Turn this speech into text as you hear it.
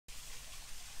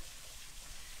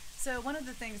So one of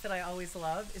the things that I always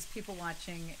love is people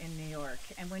watching in New York.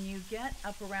 And when you get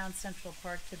up around Central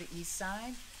Park to the east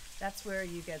side, that's where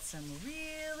you get some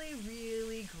really,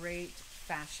 really great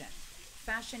fashion.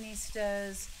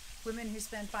 Fashionistas, women who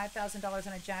spend $5,000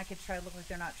 on a jacket try to look like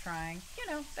they're not trying.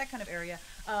 That kind of area.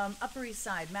 Upper East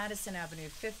Side, Madison Avenue,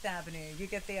 Fifth Avenue, you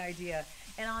get the idea.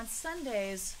 And on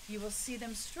Sundays, you will see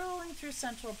them strolling through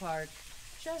Central Park,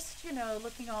 just,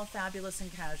 looking all fabulous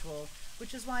and casual,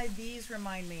 which is why these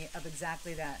remind me of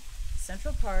exactly that.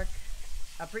 Central Park,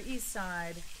 Upper East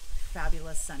Side,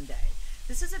 fabulous Sunday.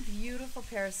 This is a beautiful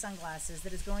pair of sunglasses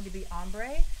that is going to be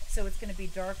ombre, so it's going to be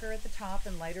darker at the top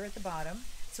and lighter at the bottom.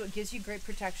 So it gives you great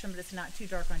protection, but it's not too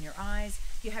dark on your eyes.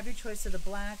 You have your choice of the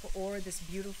black or this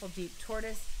beautiful deep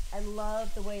tortoise. I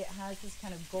love the way it has this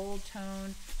kind of gold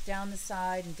tone down the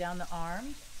side and down the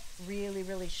arm. Really,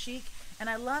 really chic. And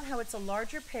I love how it's a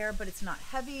larger pair, but it's not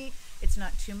heavy. It's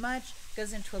not too much.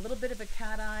 Goes into a little bit of a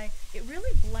cat eye. It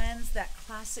really blends that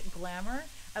classic glamour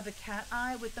of a cat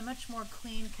eye with a much more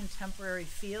clean contemporary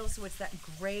feel. So it's that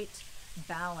great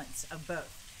balance of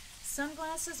both.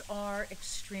 Sunglasses are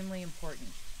extremely important.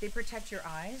 They protect your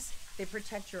eyes. They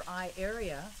protect your eye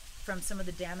area from some of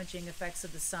the damaging effects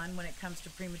of the sun when it comes to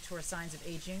premature signs of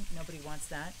aging. Nobody wants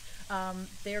that.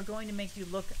 They are going to make you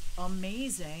look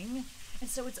amazing. And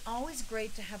so it's always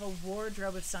great to have a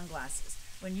wardrobe of sunglasses.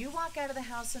 When you walk out of the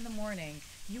house in the morning,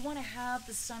 you want to have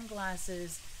the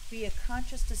sunglasses be a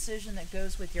conscious decision that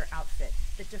goes with your outfit,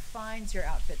 that defines your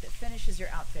outfit, that finishes your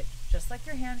outfit. Just like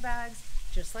your handbags,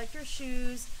 just like your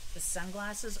shoes, the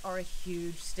sunglasses are a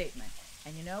huge statement.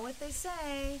 And you know what they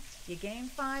say, you gain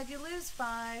 5, you lose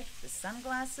 5. The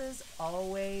sunglasses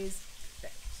always